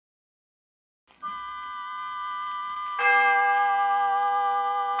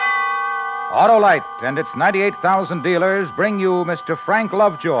Autolite and its 98,000 dealers bring you Mr. Frank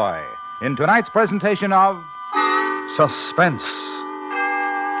Lovejoy in tonight's presentation of Suspense.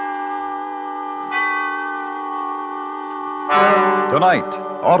 Tonight,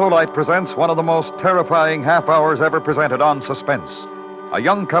 Autolite presents one of the most terrifying half hours ever presented on Suspense. A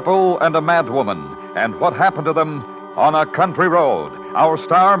young couple and a mad woman, and what happened to them on a country road. Our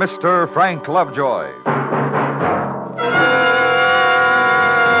star, Mr. Frank Lovejoy.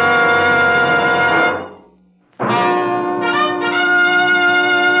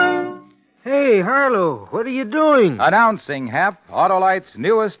 Hey, Harlow, what are you doing? Announcing, Hap, Autolite's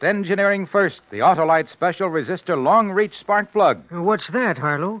newest engineering first, the Autolite Special Resistor Long-Reach Spark Plug. What's that,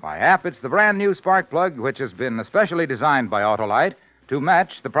 Harlow? Why, Hap, it's the brand new spark plug which has been especially designed by Autolite to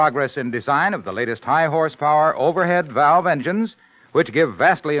match the progress in design of the latest high-horsepower overhead valve engines, which give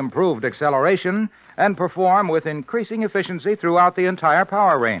vastly improved acceleration and perform with increasing efficiency throughout the entire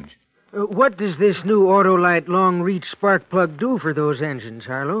power range. What does this new Autolite long-reach spark plug do for those engines,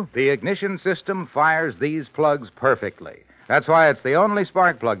 Harlow? The ignition system fires these plugs perfectly. That's why it's the only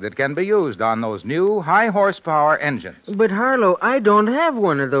spark plug that can be used on those new high-horsepower engines. But, Harlow, I don't have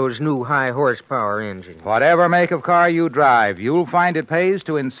one of those new high-horsepower engines. Whatever make of car you drive, you'll find it pays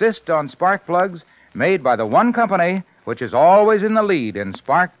to insist on spark plugs made by the one company which is always in the lead in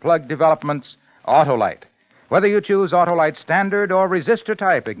spark plug developments, Autolite. Whether you choose Autolite standard or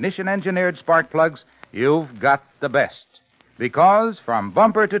resistor-type ignition-engineered spark plugs, you've got the best. Because from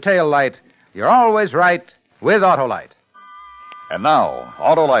bumper to tail light, you're always right with Autolite. And now,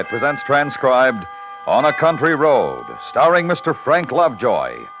 Autolite presents transcribed On a Country Road, starring Mr. Frank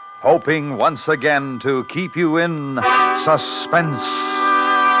Lovejoy, hoping once again to keep you in suspense.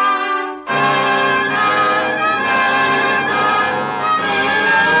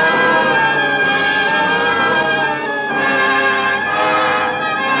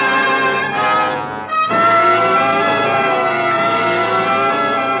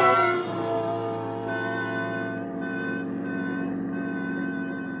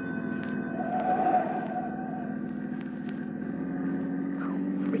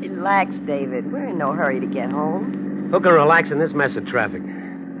 Relax, David. We're in no hurry to get home. Who can relax in this mess of traffic?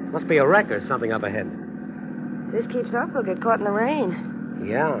 Must be a wreck or something up ahead. If this keeps up, we'll get caught in the rain.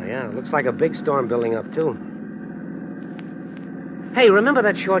 Yeah. Looks like a big storm building up, too. Hey, remember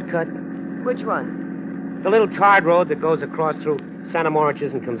that shortcut? Which one? The little tarred road that goes across through Santa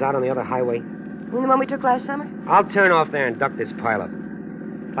Mauritius and comes out on the other highway? You mean the one we took last summer? I'll turn off there and duck this pileup.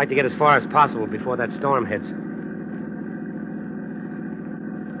 I'd like to get as far as possible before that storm hits.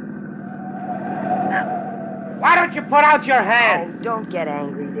 Why don't you put out your hand? Oh, don't get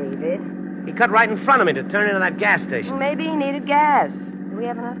angry, David. He cut right in front of me to turn into that gas station. Maybe he needed gas. Do we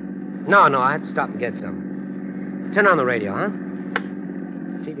have enough? No, I have to stop and get some. Turn on the radio, huh?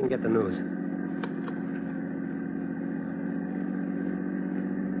 See if you can get the news.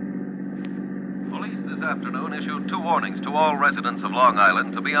 Police this afternoon issued 2 warnings to all residents of Long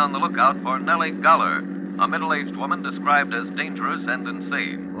Island to be on the lookout for Nellie Goller, a middle-aged woman described as dangerous and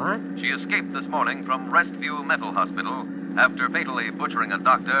insane. What? She escaped this morning from Restview Mental Hospital after fatally butchering a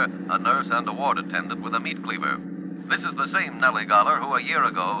doctor, a nurse, and a ward attendant with a meat cleaver. This is the same Nellie Goller who a year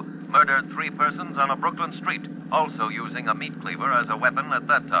ago murdered 3 persons on a Brooklyn street, also using a meat cleaver as a weapon at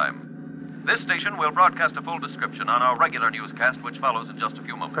that time. This station will broadcast a full description on our regular newscast, which follows in just a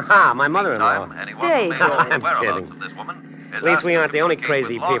few moments. Ha! My mother-in-law. Meantime, anyone who may know the I'm whereabouts kidding. of this woman is At least we asked aren't to the only communicate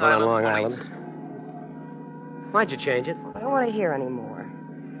crazy with Long people on Long Island Island. Police. Why'd you change it? I don't want to hear anymore.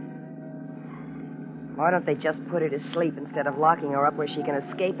 Why don't they just put her to sleep instead of locking her up where she can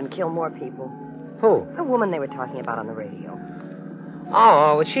escape and kill more people? Who? The woman they were talking about on the radio.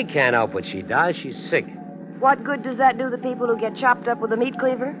 Oh, well, she can't help what she does. She's sick. What good does that do the people who get chopped up with a meat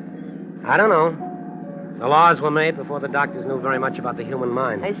cleaver? I don't know. The laws were made before the doctors knew very much about the human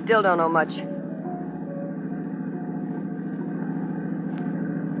mind. They still don't know much.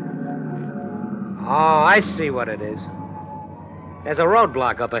 Oh, I see what it is. There's a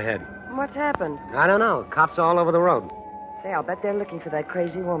roadblock up ahead. What's happened? I don't know. Cops all over the road. Say, I'll bet they're looking for that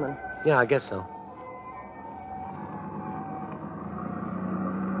crazy woman. Yeah, I guess so.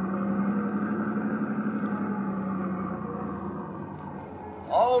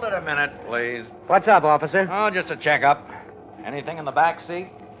 Hold it a minute, please. What's up, officer? Oh, just a checkup. Anything in the back seat?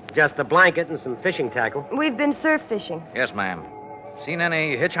 Just a blanket and some fishing tackle. We've been surf fishing. Yes, ma'am. Seen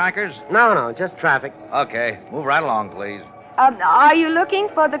any hitchhikers? No, just traffic. Okay, move right along, please. Are you looking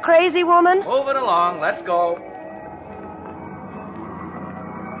for the crazy woman? Move it along. Let's go.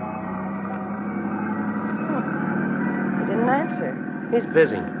 He didn't answer. He's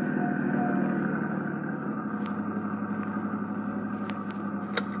busy.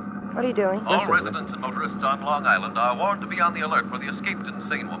 What are you doing? All residents and motorists on Long Island are warned to be on the alert for the escaped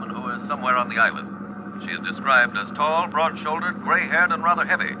insane woman who is somewhere on the island. She is described as tall, broad-shouldered, gray-haired, and rather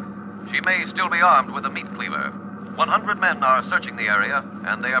heavy. She may still be armed with a meat cleaver. 100 men are searching the area,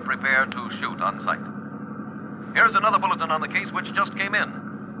 and they are prepared to shoot on sight. Here's another bulletin on the case which just came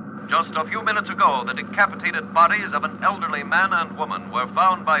in. Just a few minutes ago, the decapitated bodies of an elderly man and woman were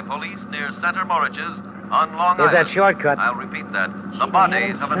found by police near Center Moriches on Long Here's Island. that shortcut. I'll repeat that. The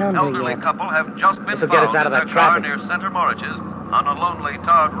bodies of an elderly couple have just been This'll get us found out of in that their car traffic. near Center Moriches on a lonely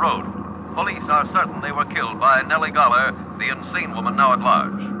tarred road. Police are certain they were killed by Nellie Goller, the insane woman now at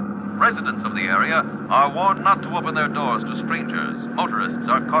large. Residents of the area are warned not to open their doors to strangers. Motorists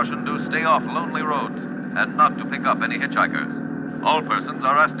are cautioned to stay off lonely roads and not to pick up any hitchhikers. All persons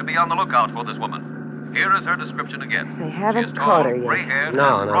are asked to be on the lookout for this woman. Here is her description again. They haven't She is caught tall, her yet. gray-haired,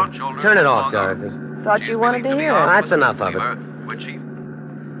 No, and no. broad-shouldered. Turn it off, and long-armed. Dorothy. Thought She you is wanted to believed be hear armed it. That's with a enough of it. cleaver, which she...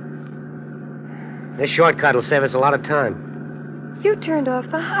 This shortcut will save us a lot of time. You turned off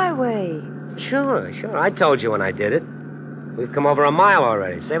the highway. Sure. I told you when I did it. We've come over a mile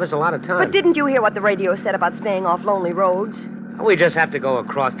already. Save us a lot of time. But didn't you hear what the radio said about staying off lonely roads? We just have to go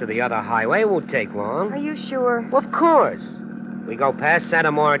across to the other highway. It won't take long. Are you sure? Well, of course. We go past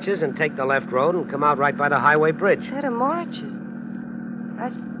Santa Moriches and take the left road and come out right by the highway bridge. Santa Moriches.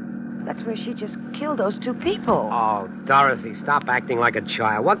 That's where she just killed those two people. Oh, Dorothy, stop acting like a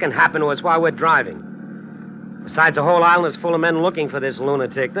child. What can happen to us while we're driving? Besides, the whole island is full of men looking for this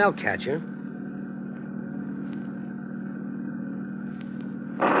lunatic. They'll catch her.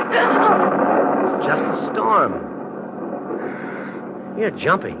 It's just a storm. You're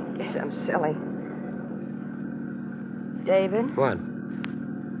jumpy. Yes, I'm silly. David, What?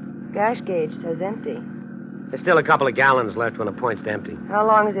 gas gauge says empty. There's still a couple of gallons left when it points to empty. How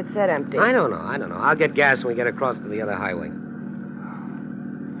long has it said empty? I don't know. I'll get gas when we get across to the other highway.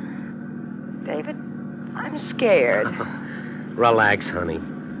 David, I'm scared. Relax, honey.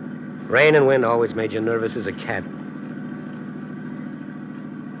 Rain and wind always made you nervous as a cat.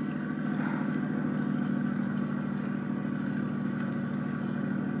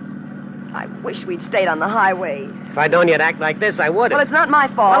 I wish we'd stayed on the highway. If I'd known you'd act like this, I would have. Well, it's not my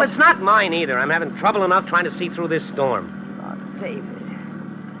fault. Well, it's not mine either. I'm having trouble enough trying to see through this storm. Oh, David.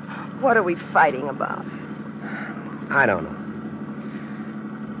 What are we fighting about? I don't know.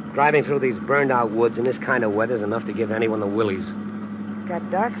 Driving through these burned-out woods in this kind of weather is enough to give anyone the willies. It got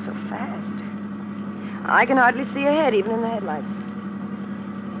dark so fast. I can hardly see ahead, even in the headlights.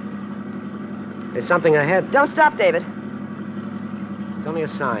 There's something ahead. Don't stop, David. It's only a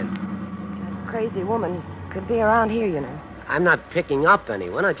sign. That crazy woman could be around here, you know. I'm not picking up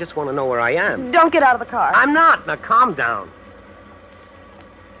anyone. I just want to know where I am. Don't get out of the car. I'm not. Now, calm down.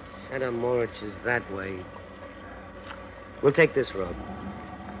 Santa Moritz is that way. We'll take this road.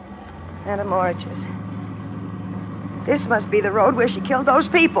 Santa Moriches. This must be the road where she killed those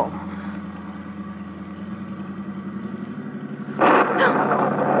people.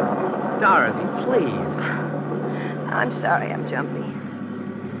 Dorothy, please. I'm sorry I'm jumpy.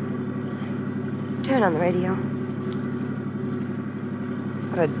 Turn on the radio.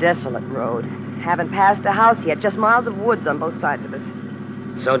 What a desolate road. Haven't passed a house yet, just miles of woods on both sides of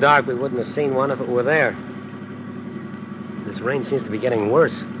us. So dark we wouldn't have seen one if it were there. This rain seems to be getting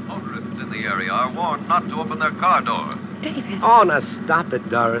worse. Motorists in the area are warned not to open their car doors. David. Oh, now stop it,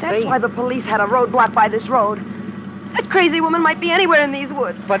 Dorothy. That's why the police had a roadblock by this road. That crazy woman might be anywhere in these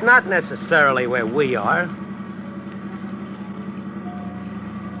woods. But not necessarily where we are.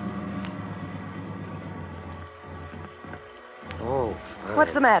 Oh, fine.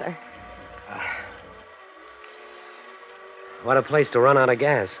 What's the matter? What a place to run out of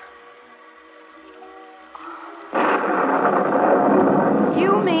gas.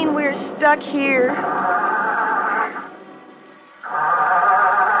 You mean we're stuck here?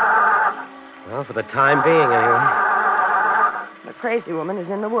 Well, for the time being, anyway. The crazy woman is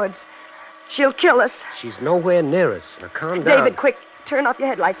in the woods. She'll kill us. She's nowhere near us. Now, calm down. David, quick, turn off your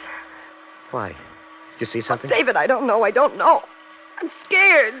headlights. Why? Did you see something? David, I don't know. I'm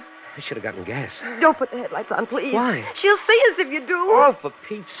scared. I should have gotten gas. Don't put the headlights on, please. Why? She'll see us if you do. Oh, for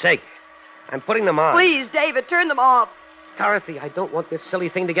Pete's sake. I'm putting them on. Please, David, turn them off. Dorothy, I don't want this silly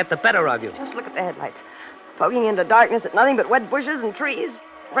thing to get the better of you. Just look at the headlights. Poking into darkness at nothing but wet bushes and trees.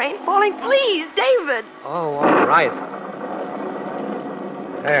 Rain falling. Please, David. Oh, all right.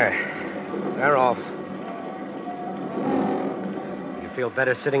 There. They're off. You feel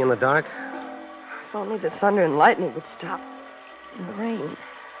better sitting in the dark? If only the thunder and lightning would stop. And the rain.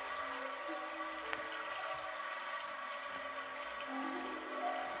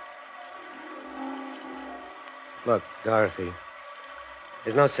 Look, Dorothy.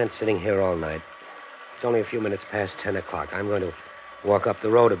 There's no sense sitting here all night. It's only a few minutes past 10 o'clock. I'm going to walk up the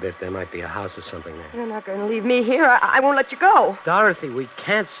road a bit. There might be a house or something there. You're not going to leave me here. I won't let you go. Dorothy, we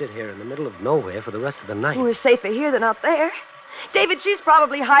can't sit here in the middle of nowhere for the rest of the night. We're safer here than out there. David, she's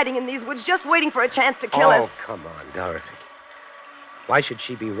probably hiding in these woods just waiting for a chance to kill us. Oh, come on, Dorothy. Why should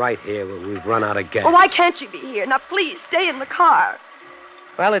she be right here where we've run out of gas? Well, why can't she be here? Now, please, stay in the car.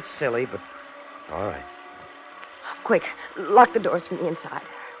 Well, it's silly, but all right. Quick, lock the doors from the inside.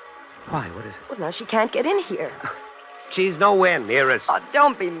 Why? What is it? Well, now she can't get in here. She's nowhere near us. Oh,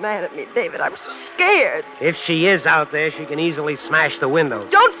 don't be mad at me, David. I'm so scared. If she is out there, she can easily smash the windows.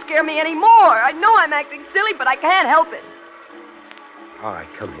 Don't scare me anymore. I know I'm acting silly, but I can't help it. All right,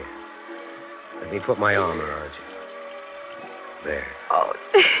 come here. Let me put my arm around you. There. Oh,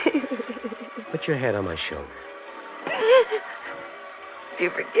 Put your head on my shoulder.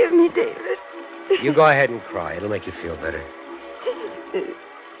 you forgive me, David? You go ahead and cry. It'll make you feel better.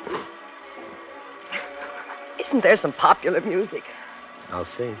 Isn't there some popular music? I'll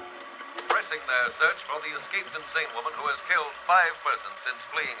see. Pressing their search for the escaped insane woman who has killed 5 persons since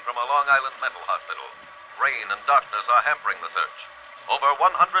fleeing from a Long Island mental hospital. Rain and darkness are hampering the search. Over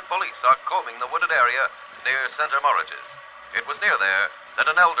 100 police are combing the wooded area near Center Morridge's. It was near there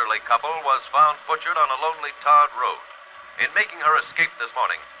that an elderly couple was found butchered on a lonely tarred road. In making her escape this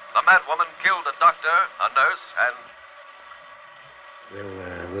morning, the madwoman killed a doctor, a nurse, and...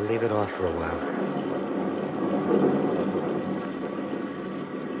 We'll leave it off for a while.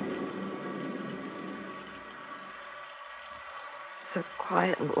 So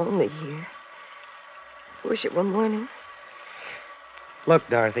quiet and lonely here. Wish it were morning. Look,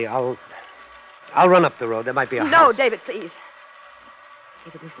 Dorothy, I'll run up the road. There might be a house. No, David, please.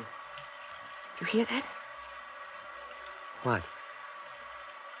 David, listen. You hear that? What?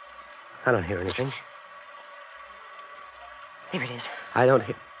 I don't hear anything. There it is. I don't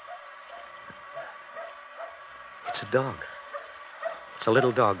hear... It's a dog. It's a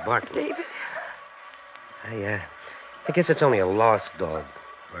little dog barking. David. I guess it's only a lost dog.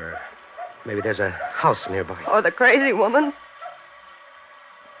 Or maybe there's a house nearby. Oh, the crazy woman.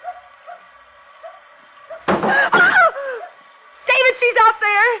 Oh! David, she's out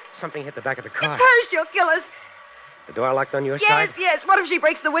there. Something hit the back of the car. It's her. She'll kill us. The door locked on your side? Yes. What if she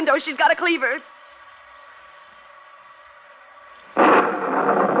breaks the window? She's got a cleaver.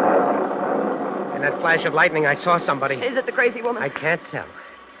 In that flash of lightning, I saw somebody. Is it the crazy woman? I can't tell.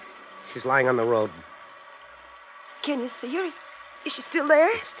 She's lying on the road. Can you see her? Is she still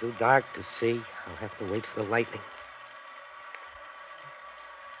there? It's too dark to see. I'll have to wait for the lightning.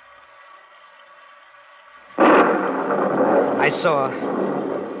 I saw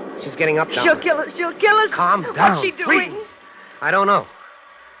her. She's getting up now. She'll kill us. She'll kill us. Calm down. What's she doing? Please. I don't know.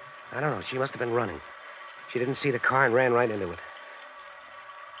 She must have been running. She didn't see the car and ran right into it.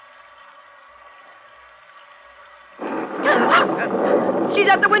 She's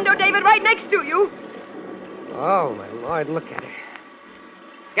at the window, David, right next to you. Oh, my Lord, look at her.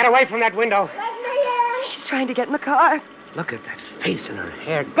 Get away from that window. Let me in. She's trying to get in the car. Look at that face and her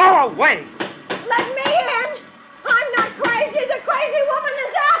hair. Go away! Let me in. I'm not crazy. The crazy woman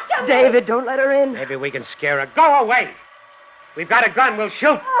is after me. David, don't let her in. Maybe we can scare her. Go away! We've got a gun. We'll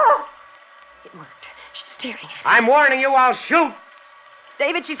shoot. Oh. It worked. She's staring at us. I'm warning you, I'll shoot.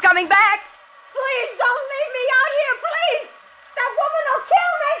 David, she's coming back. Please don't leave me out here, please. That woman will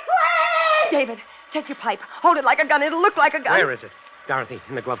kill me, please. David, take your pipe. Hold it like a gun. It'll look like a gun. Where is it? Dorothy,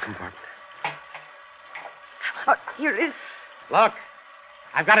 in the glove compartment. Oh, here it is. Look,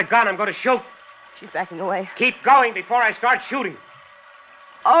 I've got a gun. I'm going to shoot. She's backing away. Keep going before I start shooting.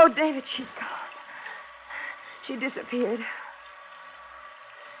 Oh, David, she's gone. She disappeared.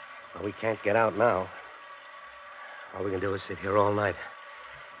 Well, we can't get out now. All we can do is sit here all night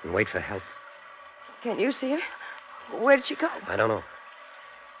and wait for help. Can you see her? Where did she go? I don't know.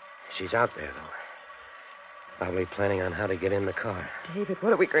 She's out there, though. Probably planning on how to get in the car. David,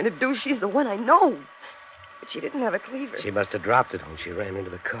 what are we going to do? She's the one I know. But she didn't have a cleaver. She must have dropped it when she ran into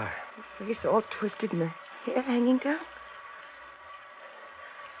the car. Her face all twisted and her hair hanging down.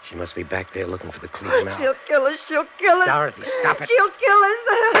 She must be back there looking for the cleaver now. She'll kill us. She'll kill us. Dorothy, stop it. She'll kill us.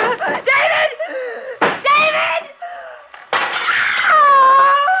 David! David!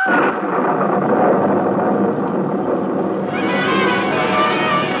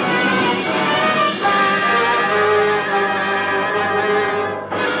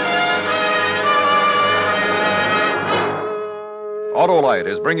 Autolite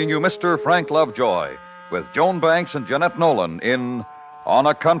is bringing you Mr. Frank Lovejoy with Joan Banks and Jeanette Nolan in On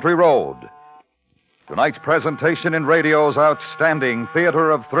a Country Road. Tonight's presentation in radio's outstanding theater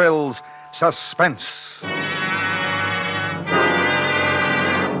of thrills, Suspense.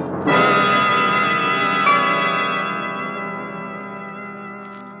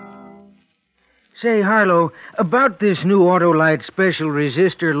 Say, Harlow, about this new Autolite special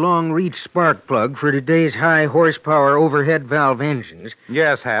resistor long-reach spark plug for today's high horsepower overhead valve engines,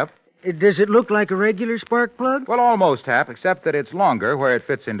 Yes, Hap. does it look like a regular spark plug? Well, almost, Hap, except that it's longer where it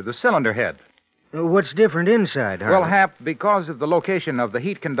fits into the cylinder head. What's different inside, Harlow? Well, Hap, because of the location of the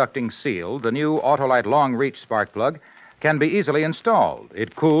heat-conducting seal, the new Autolite long-reach spark plug can be easily installed.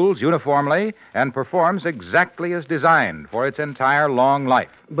 It cools uniformly and performs exactly as designed for its entire long life.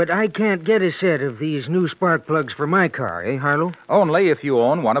 But I can't get a set of these new spark plugs for my car, eh, Harlow? Only if you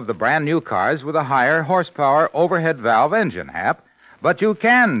own one of the brand new cars with a higher horsepower overhead valve engine, Hap. But you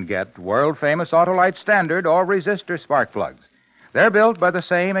can get world-famous Autolite standard or resistor spark plugs. They're built by the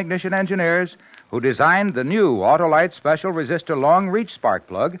same ignition engineers who designed the new Autolite special resistor long-reach spark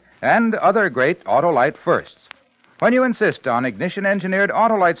plug and other great Autolite firsts. When you insist on ignition-engineered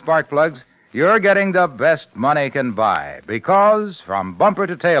Autolite spark plugs, you're getting the best money can buy, because from bumper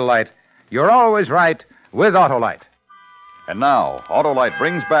to tail light, you're always right with Autolite. And now, Autolite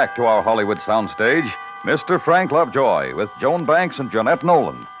brings back to our Hollywood soundstage Mr. Frank Lovejoy with Joan Banks and Jeanette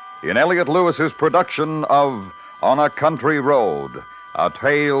Nolan in Elliot Lewis's production of On a Country Road, a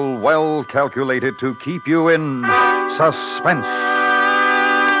tale well calculated to keep you in suspense.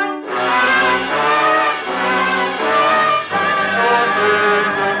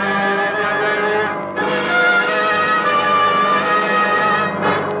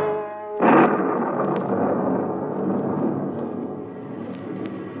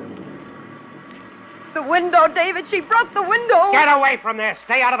 The window, David. She broke the window. Get away from there.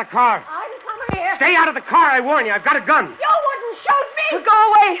 Stay out of the car. I'm coming here. Stay out of the car, I warn you. I've got a gun. You wouldn't shoot me. Go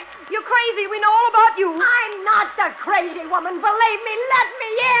away. You're crazy. We know all about you. I'm not the crazy woman. Believe me. Let me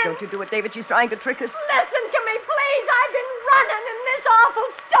in. Don't you do it, David. She's trying to trick us. Listen to me, please. I've been running in this awful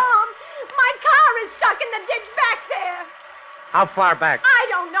storm. My car is stuck in the ditch back there. How far back? I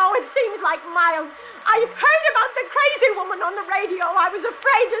don't know. It seems like miles. I heard about the crazy woman on the radio. I was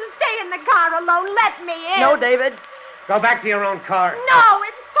afraid to stay in the car alone. Let me in. No, David. Go back to your own car. No,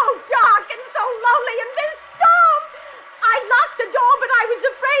 it's so dark and so lonely in this storm. I locked the door, but I was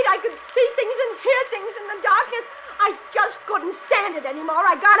afraid I could see things and hear things in the darkness. I just couldn't stand it anymore.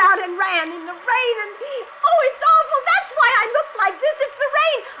 I got out and ran in the rain and... Oh, it's awful. That's why I look like this. It's the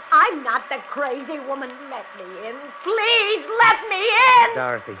rain. I'm not the crazy woman. Let me in. Please, let me in.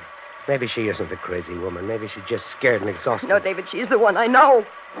 Dorothy, maybe she isn't the crazy woman. Maybe she's just scared and exhausted. No, David, she's the one I know.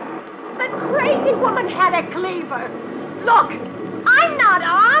 The crazy woman had a cleaver. Look, I'm not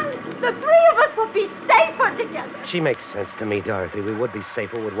armed. The three of us would be safer together. She makes sense to me, Dorothy. We would be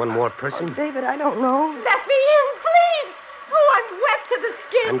safer with one more person. David, I don't know. Let me in, please. Oh, I'm wet to the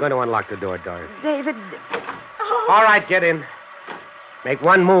skin. I'm going to unlock the door, Dorothy. David. Oh. All right, get in. Make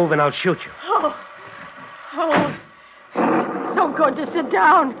one move and I'll shoot you. Oh, it's so good to sit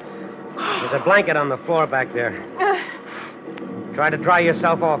down. There's a blanket on the floor back there. Try to dry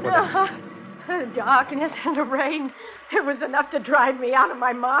yourself off with it. The darkness and the rain, it was enough to drive me out of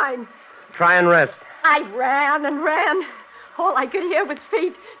my mind. Try and rest. I ran and ran. All I could hear was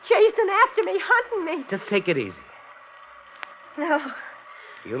feet chasing after me, hunting me. Just take it easy. No,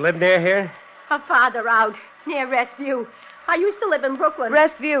 You live near here? farther out, near Restview. I used to live in Brooklyn.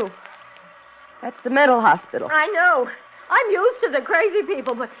 Restview. That's the mental hospital. I know. I'm used to the crazy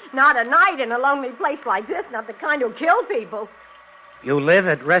people, but not at night in a lonely place like this, not the kind who kill people. You live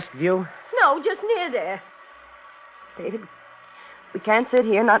at Restview? No, just near there. David, we can't sit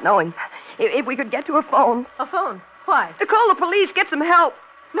here not knowing. If we could get to a phone. A phone? Why? To call the police, get some help.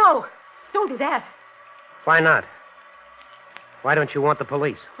 No, don't do that. Why not? Why don't you want the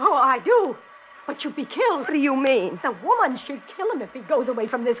police? Oh, I do. But you'd be killed. What do you mean? The woman should kill him if he goes away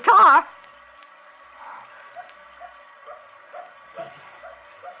from this car.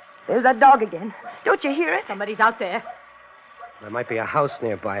 There's that dog again. Don't you hear it? Somebody's out there. There might be a house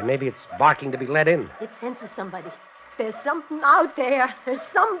nearby. Maybe it's barking to be let in. It senses somebody. There's something out there. There's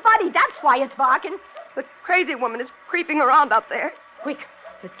somebody. That's why it's barking. The crazy woman is creeping around out there. Quick,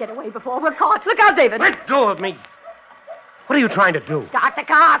 let's get away before we're caught. Look out, David. Let go of me. What are you trying to do? Start the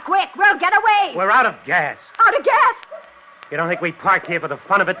car, quick. We'll get away. We're out of gas. Out of gas. You don't think we parked here for the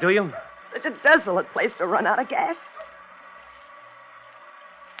fun of it, do you? Such a desolate place to run out of gas.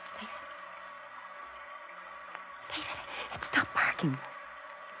 David, it stopped barking.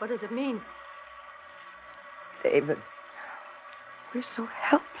 What does it mean? David, we're so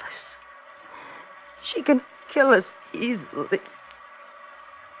helpless. She can kill us easily.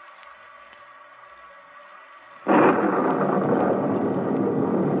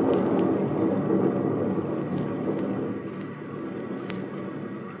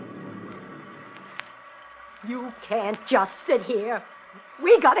 You can't just sit here.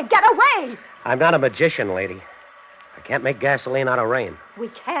 We gotta get away. I'm not a magician, lady. I can't make gasoline out of rain. We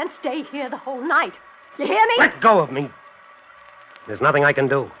can't stay here the whole night. You hear me? Let go of me. There's nothing I can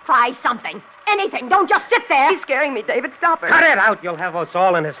do. Try something. Anything. Don't just sit there. She's scaring me, David. Stop her. Cut it out. You'll have us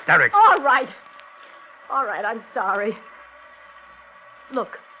all in hysterics. All right. All right, I'm sorry.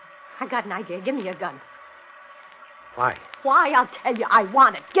 Look, I got an idea. Give me your gun. Why? Why? I'll tell you. I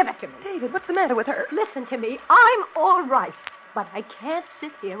want it. Give it to me. David, what's the matter with her? Listen to me. I'm all right. But I can't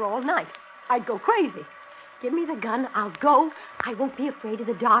sit here all night. I'd go crazy. Give me the gun. I'll go. I won't be afraid of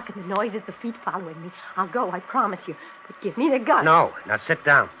the dark and the noises, the feet following me. I'll go, I promise you. But give me the gun. No. Now sit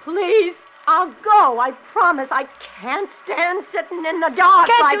down. Please. I'll go. I promise. I can't stand sitting in the dark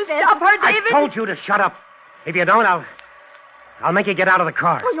Can't like you this. stop her, David? I told you to shut up. If you don't, I'll make you get out of the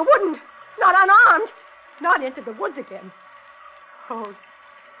car. Oh, you wouldn't. Not unarmed. Not into the woods again. Oh,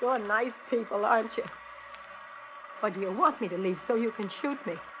 you're nice people, aren't you? Or do you want me to leave so you can shoot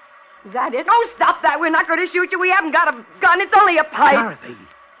me? Is that it? Oh, stop that. We're not going to shoot you. We haven't got a gun. It's only a pipe. Dorothy.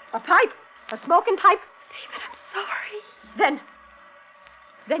 A pipe? A smoking pipe? David, I'm sorry.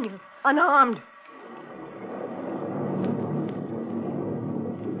 Then you're unarmed.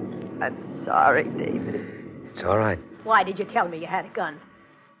 I'm sorry, David. It's all right. Why did you tell me you had a gun?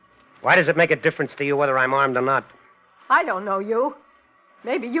 Why does it make a difference to you whether I'm armed or not? I don't know you.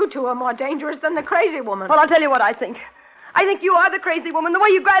 Maybe you two are more dangerous than the crazy woman. Well, I'll tell you what I think. I think you are the crazy woman. The way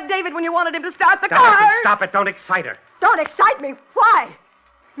you grabbed David when you wanted him to start the car. Dorothy, stop it. Don't excite her. Don't excite me. Why?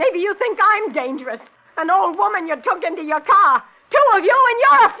 Maybe you think I'm dangerous. An old woman you took into your car. Two of you, and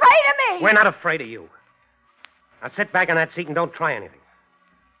you're afraid of me. We're not afraid of you. Now sit back in that seat and don't try anything.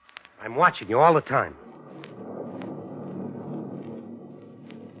 I'm watching you all the time.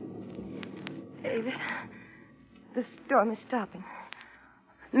 David, the storm is stopping.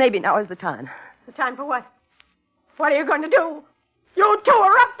 Maybe now is the time. The time for what? What are you going to do? You two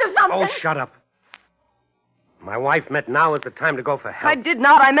are up to something. Oh, shut up. My wife meant now is the time to go for help. I did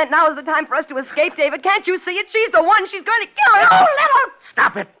not. I meant now is the time for us to escape, David. Can't you see it? She's the one. She's going to kill us. You little...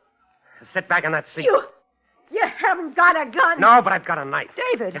 Stop it. Sit back in that seat. You haven't got a gun. No, but I've got a knife.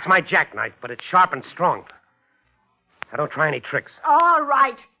 David. It's my jackknife, but it's sharp and strong. I don't try any tricks. All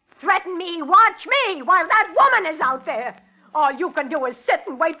right. Threaten me. Watch me while that woman is out there. All you can do is sit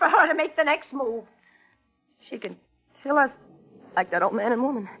and wait for her to make the next move. She can kill us like that old man and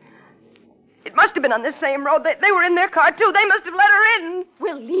woman. It must have been on this same road. They were in their car, too. They must have let her in.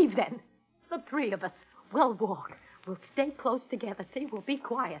 We'll leave then. The three of us. We'll walk. We'll stay close together. See, we'll be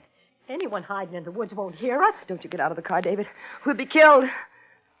quiet. Anyone hiding in the woods won't hear us. Don't you get out of the car, David. We'll be killed.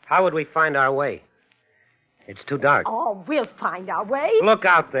 How would we find our way? It's too dark. Oh, we'll find our way. Look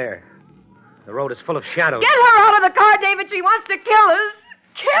out there. The road is full of shadows. Get her out of the car, David. She wants to kill us.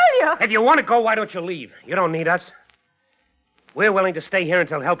 Kill you? If you want to go, why don't you leave? You don't need us. We're willing to stay here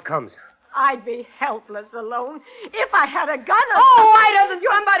until help comes. I'd be helpless alone if I had a gun. Oh, why doesn't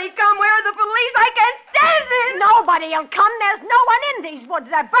somebody come? Where are the police? I can't stand this. Nobody'll come. There's no one in these woods.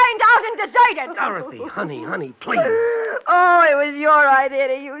 They're burned out and deserted. Dorothy, honey, please. Oh, it was your idea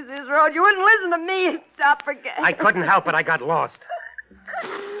to use this road. You wouldn't listen to me. Stop forgetting. I couldn't help it. I got lost.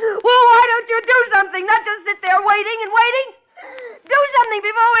 Well, why don't you do something? Not just sit there waiting and waiting. Do something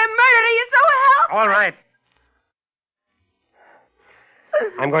before we're murdered. Are you so help? All right.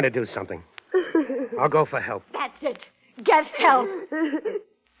 I'm going to do something. I'll go for help. That's it. Get help. David.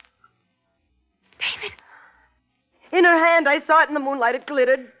 In her hand, I saw it in the moonlight. It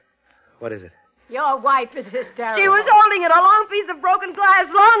glittered. What is it? Your wife is hysterical. She was holding it, a long piece of broken glass,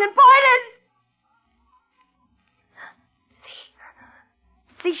 long and pointed.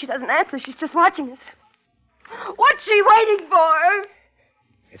 See, she doesn't answer. She's just watching us. What's she waiting for?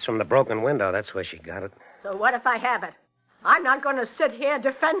 It's from the broken window. That's where she got it. So what if I have it? I'm not going to sit here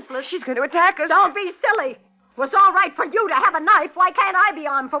defenseless. She's going to attack us. Don't be silly. It was all right for you to have a knife. Why can't I be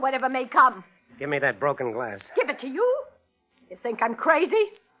armed for whatever may come? Give me that broken glass. Give it to you? You think I'm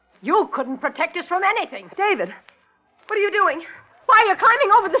crazy? You couldn't protect us from anything. David, what are you doing? Why are you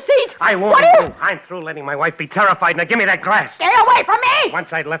climbing over the seat? I won't. What are you... I'm through letting my wife be terrified. Now give me that glass. Stay away from me!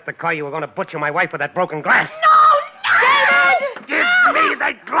 Once I'd left the car, you were going to butcher my wife with that broken glass. No! David! Give me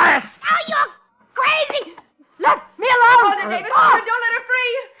that glass! Now you're crazy! Let me alone! Hold her, David. Hold her. Don't let her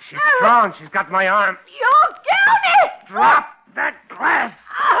free. She's strong. She's got my arm. You'll kill me! Drop that glass!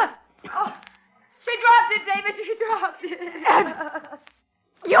 Oh, she dropped it, David. She dropped it.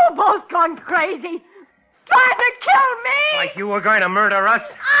 You both gone crazy. Trying to kill me! Like you were going to murder us?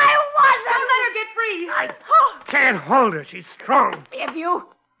 I wasn't! Don't let her get free. Can't hold her. She's strong. If you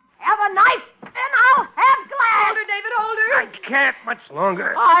have a knife, then I'll have glass. Hold her, David. Hold her. I can't much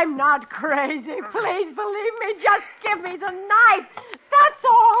longer. I'm not crazy. Please believe me. Just give me the knife. That's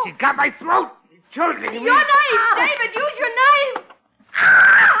all. She's got my throat. Children, Your knife, David. Use your knife.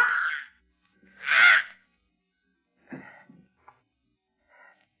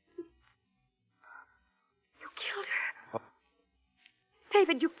 You killed her.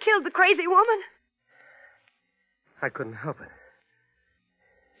 David, you killed the crazy woman. I couldn't help it.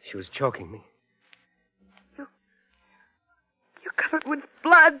 She was choking me. You're covered with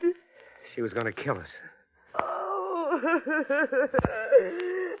blood. She was going to kill us. Oh.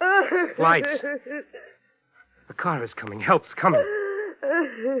 Lights. The car is coming. Help's coming.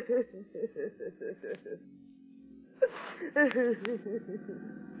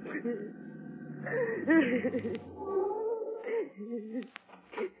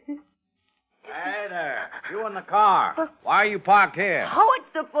 Hey there. You in the car. Why are you parked here? Oh,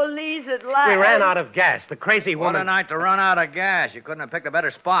 it's the police at last. We ran out of gas. The crazy What a woman. night to run out of gas. You couldn't have picked a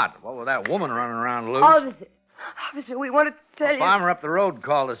better spot. What with that woman running around loose? Officer, we want to tell A you. farmer up the road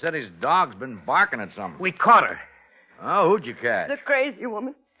called us, said his dog's been barking at something. We caught her. Oh, who'd you catch? The crazy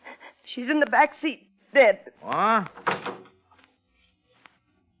woman. She's in the back seat, dead. What?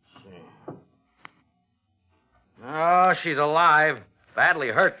 Oh, she's alive. Badly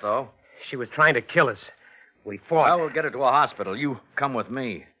hurt, though. She was trying to kill us. We fought. Well, we'll get her to a hospital. You come with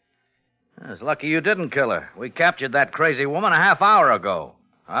me. It's lucky you didn't kill her. We captured that crazy woman a half hour ago.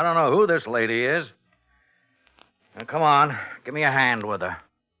 I don't know who this lady is. Now, come on. Give me a hand with her.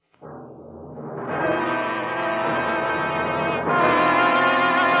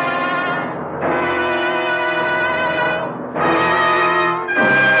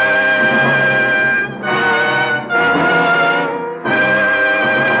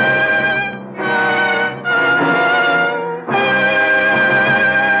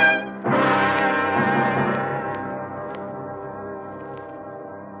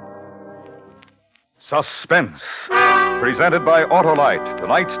 Suspense, presented by Autolite.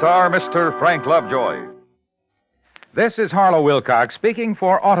 Tonight's star, Mr. Frank Lovejoy. This is Harlow Wilcox speaking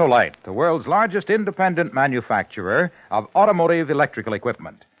for Autolite, the world's largest independent manufacturer of automotive electrical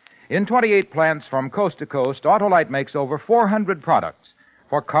equipment. In 28 plants from coast to coast, Autolite makes over 400 products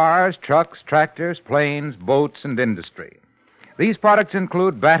for cars, trucks, tractors, planes, boats, and industry. These products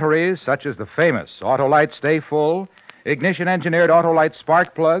include batteries such as the famous Autolite Stay Full, ignition-engineered Autolite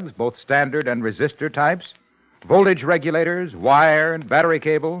spark plugs, both standard and resistor types, voltage regulators, wire and battery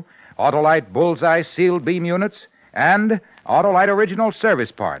cable, Autolite Bullseye sealed beam units, and Autolite original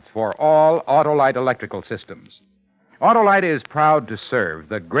service parts for all Autolite electrical systems. Autolite is proud to serve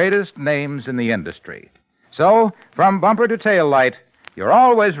the greatest names in the industry. So, from bumper to tail light, you're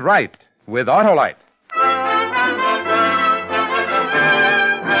always right with Autolite.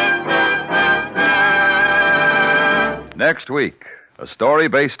 Next week, a story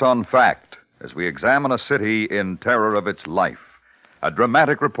based on fact as we examine a city in terror of its life. A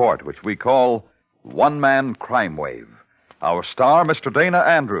dramatic report which we call One Man Crime Wave. Our star, Mr. Dana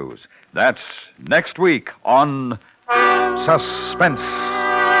Andrews. That's next week on Suspense.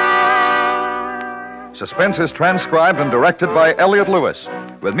 Suspense is transcribed and directed by Elliot Lewis,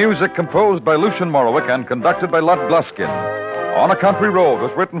 with music composed by Lucian Morowick and conducted by Lud Gluskin. On a Country Road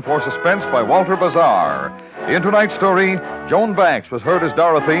was written for Suspense by Walter Bazar. In tonight's story, Joan Banks was heard as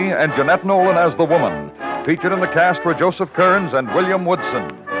Dorothy and Jeanette Nolan as the woman. Featured in the cast were Joseph Kearns and William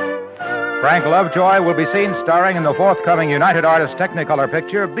Woodson. Frank Lovejoy will be seen starring in the forthcoming United Artists Technicolor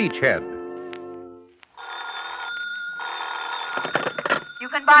picture, Beachhead. You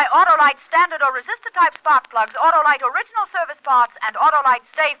can buy Autolite standard or resistor type spark plugs, Autolite original service parts, and Autolite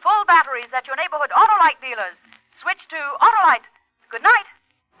Stay Full batteries at your neighborhood Autolite dealers. Switch to Autolite. Good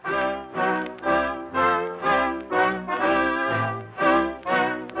night.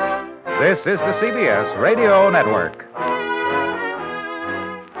 This is the CBS Radio Network.